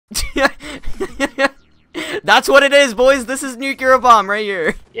That's what it is, boys. This is nuclear bomb right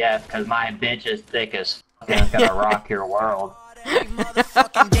here. Yeah, because my bitch is thick as fuck and it's gonna rock your world.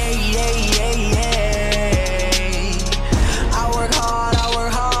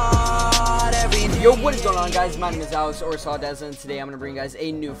 Yo, what is going on, guys? My name is Alex or Dezah, and today I'm going to bring you guys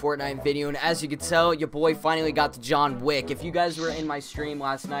a new Fortnite video. And as you can tell, your boy finally got to John Wick. If you guys were in my stream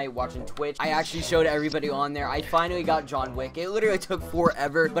last night watching Twitch, I actually showed everybody on there. I finally got John Wick. It literally took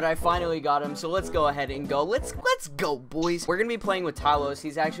forever, but I finally got him. So let's go ahead and go. Let's go, boys. We're going to be playing with Talos.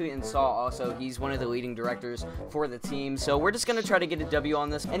 He's actually in Saw also. He's one of the leading directors for the team. So we're just going to try to get a W on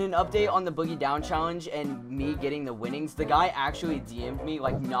this. And an update on the Boogie Down challenge and me getting the winnings. The guy actually DM'd me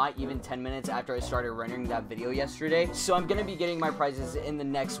like not even 10 minutes after I started rendering that video yesterday, so I'm gonna be getting my prizes in the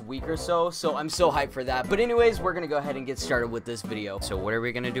next week or so I'm so hyped for that. But anyways, we're gonna go ahead and get started with this video. So what are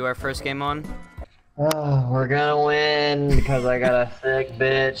we gonna do our first game on? Oh, we're gonna win because I got a thick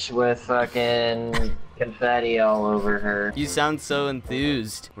bitch with fucking confetti all over her. You sound so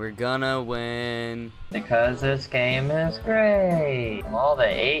enthused. We're gonna win because this game is great. All the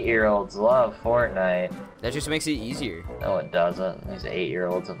 8-year-olds love Fortnite. That just makes it easier. No, it doesn't. These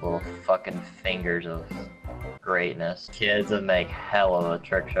 8-year-olds have little fucking fingers of greatness. Kids that make hell of a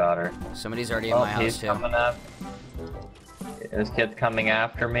trick shotter. Somebody's already in my house too. Coming up. This kid's coming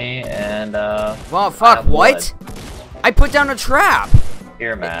after me, and well, fuck, what? I put down a trap!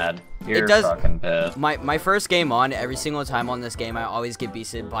 You're mad. You're fucking pissed. My first game on, every single time on this game, I always get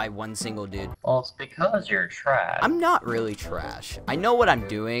beasted by one single dude. Well, it's because you're trash. I'm not really trash. I know what I'm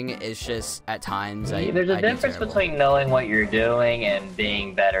doing, it's just, at times, There's a difference between knowing what you're doing and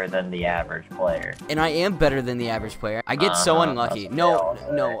being better than the average player. And I am better than the average player. I get so unlucky. No,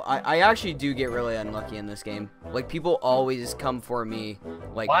 I actually do get really unlucky in this game. Like, people always come for me,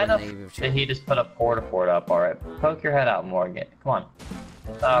 like, why did he just put a porta-fort up? Alright, poke your head out more again. Come on.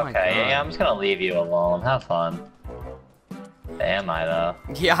 Okay, yeah, I'm just gonna leave you alone. Have fun. Am I though?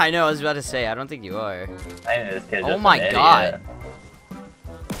 Yeah, I know. I was about to say. I don't think you are. Oh my god.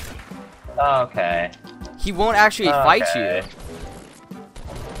 Okay. He won't actually fight you.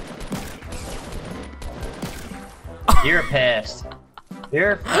 You're pissed.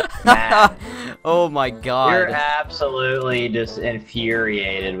 You're mad. Oh my god. You're absolutely just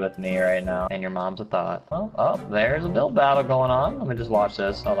infuriated with me right now. And your mom's a thought. Oh, there's a build battle going on. Let me just watch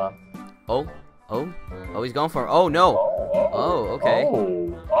this. Hold on. Oh, he's going for him. Oh no. Oh, okay.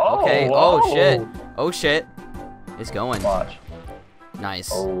 Okay. Oh shit. Oh shit. It's going. Watch. Nice.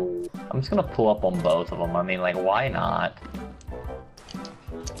 Oh. I'm just gonna pull up on both of them. I mean, like, why not?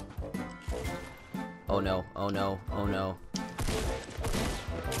 Oh no. Oh no. Oh no.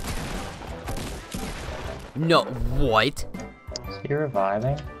 No, what? Is he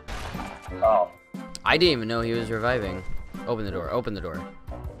reviving? Oh. I didn't even know he was reviving. Open the door, open the door.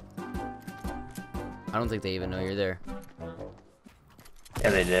 I don't think they even know you're there.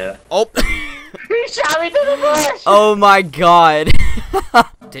 Yeah, they do. Oh! He shot me to the bush! Oh my god.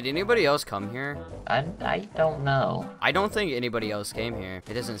 Did anybody else come here? I don't know. I don't think anybody else came here.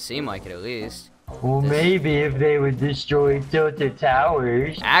 It doesn't seem like it, at least. Well, maybe if they would destroy Tilted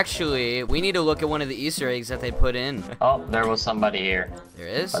Towers. Actually, we need to look at one of the Easter eggs that they put in. Oh, there was somebody here. There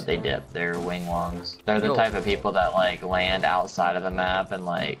is? But they dipped. They're wing-wongs. They're the type of people that, like, land outside of the map and,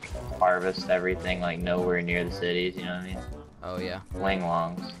 like, harvest everything, like, nowhere near the cities, you know what I mean? Oh, yeah.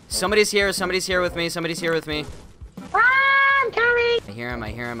 Wing-wongs. Somebody's here with me, somebody's here with me. I'm coming! I hear him.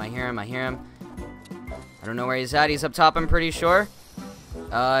 I don't know where he's at. He's up top, I'm pretty sure.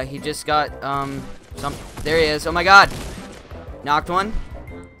 He just got, there he is. Oh my god! Knocked one.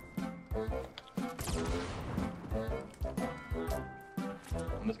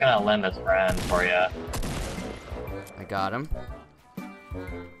 I'm just gonna lend this friend for you. I got him.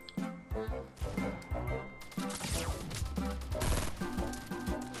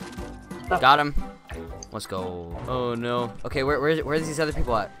 Got him. Let's go. Oh no. Okay, where's these other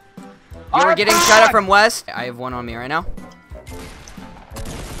people at? You were getting shot at from west. I have one on me right now.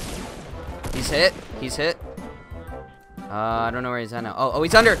 He's hit. He's hit. I don't know where he's at now. Oh,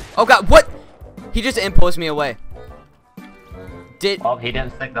 he's under. Oh god, what? He just imposed me away. Well, he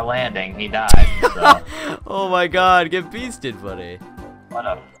didn't stick the landing. He died. So. Oh my god, get beasted, buddy. What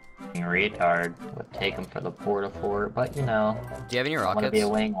a f***ing retard. Would take him for the porta-fort, but you know. Do you have any rockets? I wanna be a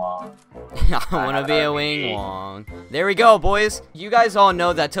wing-wong. I wanna be a wing-wong. There we go, boys. You guys all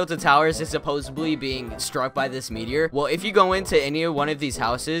know that Tilted Towers is supposedly being struck by this meteor. Well, if you go into any one of these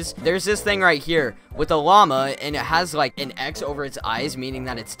houses, there's this thing right here with a llama, and it has like an X over its eyes, meaning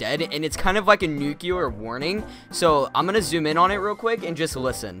that it's dead, and it's kind of like a nuclear warning. So I'm gonna zoom in on it real quick and just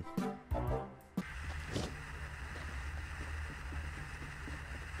listen.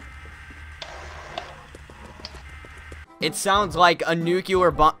 It sounds like a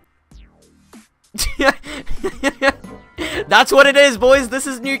nuclear bomb. That's what it is, boys. This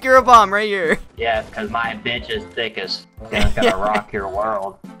is nuclear bomb right here. Yeah, because my bitch is thick as f***, and it's gonna rock your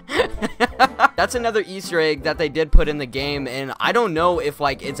world. That's another Easter egg that they did put in the game, and I don't know if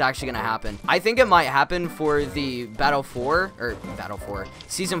like it's actually gonna happen. I think it might happen for the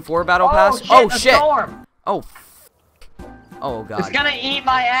Season 4 Battle Pass. Oh shit! Storm. Oh. Oh god. It's gonna eat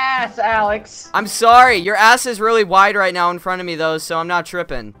my ass, Alex. I'm sorry. Your ass is really wide right now in front of me though, so I'm not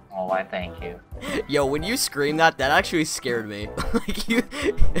tripping. Oh, I thank you. Yo, when you screamed that actually scared me. Like you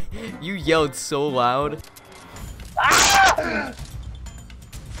yelled so loud. Ah!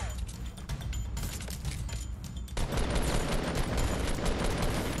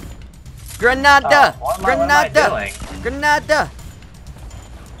 Granada! What am Granada! I doing? Granada!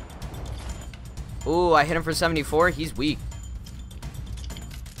 Ooh, I hit him for 74. He's weak.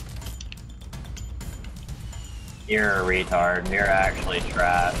 You're a retard. You're actually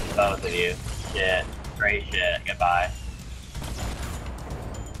trash. Both of you. Shit. Great shit. Goodbye.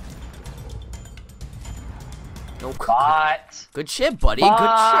 No, Bot. good shit, buddy. Good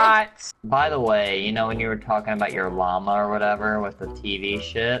shit. By the way, you know when you were talking about your llama or whatever with the TV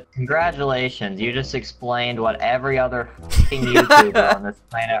shit? Congratulations, you just explained what every other fucking YouTuber on this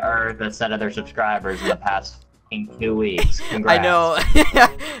planet Earth has said to their subscribers in the past fucking 2 weeks. Congrats. I know.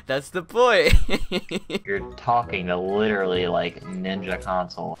 That's the point. You're talking to literally like Ninja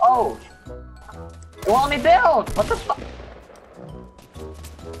Console. Oh! You want me build? What the fuck?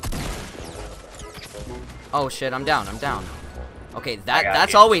 Oh shit, I'm down. Okay,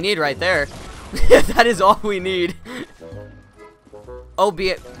 that's you. all we need right there. That is all we need. Oh,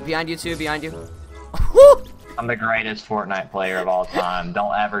 behind you too, behind you. I'm the greatest Fortnite player of all time.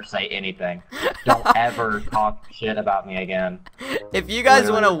 Don't ever say anything. Don't ever talk shit about me again. If you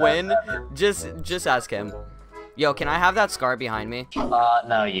guys want to Literally win, just ask him. Yo, can I have that scar behind me?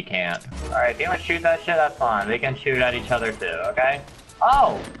 No, you can't. Alright, if you want to shoot that shit, that's fine. We can shoot at each other too, okay?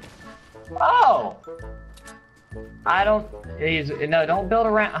 Oh! Oh! I don't... No, don't build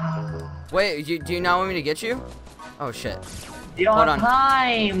around... Wait, do you not want me to get you? Oh shit. You don't Hold have on.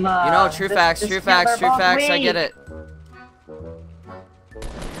 time! You know, true facts, true facts, I get it.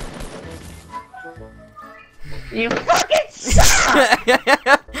 You fucking suck!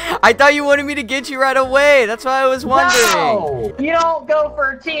 I thought you wanted me to get you right away. That's why I was wondering. No! You don't go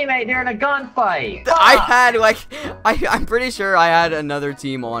for a teammate during a gunfight. I had like, I'm pretty sure I had another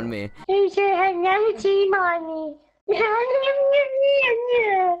team on me. You should have another team on me.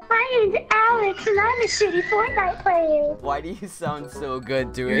 My name's Alex and I'm a shitty Fortnite player. Why do you sound so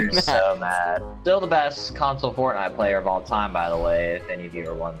good doing You're that? so mad. Still the best console Fortnite player of all time, by the way, if any of you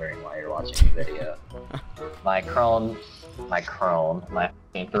are wondering why you're watching the video. My fucking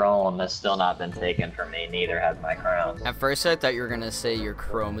throne has still not been taken from me, neither has my crown. At first I thought you were gonna say your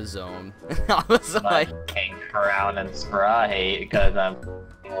chromosome. I was My like, fucking crown and Sprite, because I'm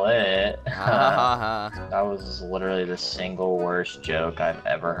lit. That was literally the single worst joke I've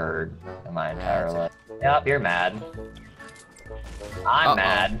ever heard in my entire life. Yep, you're mad. I'm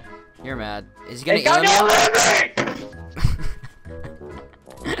mad. You're mad. Is he gonna It's gonna eliminate?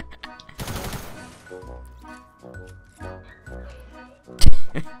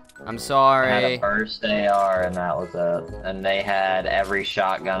 I'm I sorry. had a burst AR and that was it. And they had every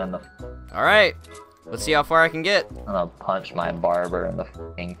shotgun in the... Alright. Let's see how far I can get. I'm gonna punch my barber in the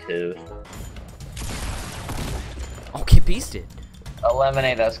fucking tooth. Oh, get beasted.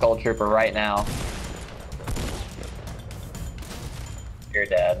 Eliminate that skull trooper right now. You're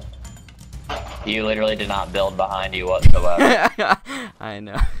dead. You literally did not build behind you whatsoever. I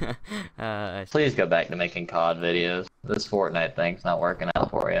know. Please go back to making COD videos. This Fortnite thing's not working out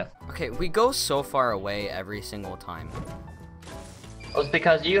for you. Okay, we go so far away every single time. Well, it's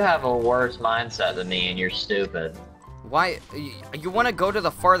because you have a worse mindset than me and you're stupid. Why? You want to go to the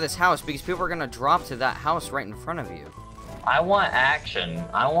farthest house because people are going to drop to that house right in front of you. I want action.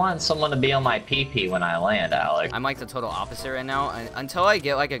 I want someone to be on my PP when I land, Alex. I'm like the total opposite right now. Until I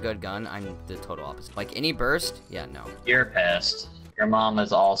get like a good gun, I'm the total opposite. Like any burst? Yeah, no. You're pissed. Your mom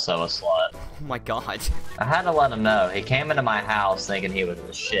is also a slut. Oh my god. I had to let him know. He came into my house thinking he was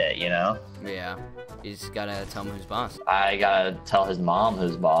the shit, you know? Yeah. You just gotta tell him who's boss. I gotta tell his mom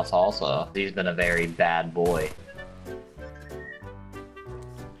who's boss also. He's been a very bad boy.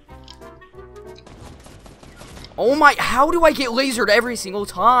 Oh my, how do I get lasered every single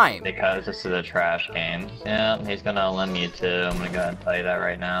time? Because this is a trash game. Yeah, he's gonna eliminate you too. I'm gonna go ahead and tell you that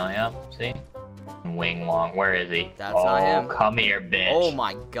right now. Yep, see? Wing Long, where is he? That's not him. Come here, bitch. Oh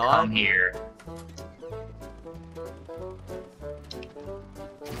my god. Come here.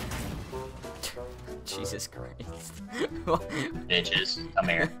 Jesus Christ. Bitches, come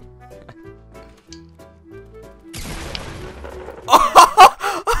here.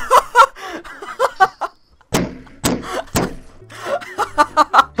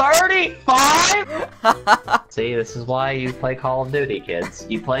 See, this is why you play Call of Duty, kids.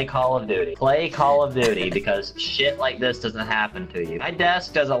 You play Call of Duty. Play Call of Duty because shit like this doesn't happen to you. My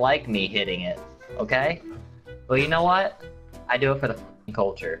desk doesn't like me hitting it, okay? Well, you know what? I do it for the f***ing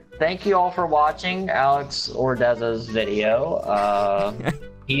culture. Thank you all for watching Alex or Dezah's video.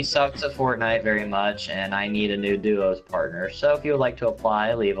 He sucks at Fortnite very much, and I need a new duos partner. So if you would like to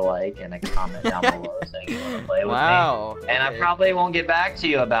apply, leave a like and a comment down below saying you want to play with me. And I probably won't get back to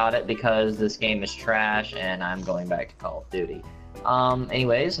you about it because this game is trash and I'm going back to Call of Duty.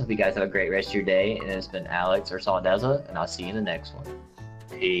 Anyways, hope you guys have a great rest of your day. And it's been Alex or Dezah, and I'll see you in the next one.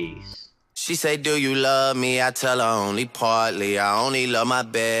 Peace. She say, do you love me? I tell her only partly. I only love my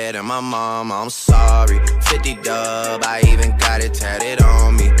bed and my mom, I'm sorry. 50 dub, I even got it tatted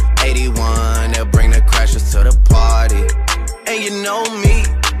on me. 81, they'll bring the crashers to the party. And you know me,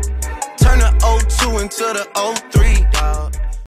 turn the 02 into the 03, dog.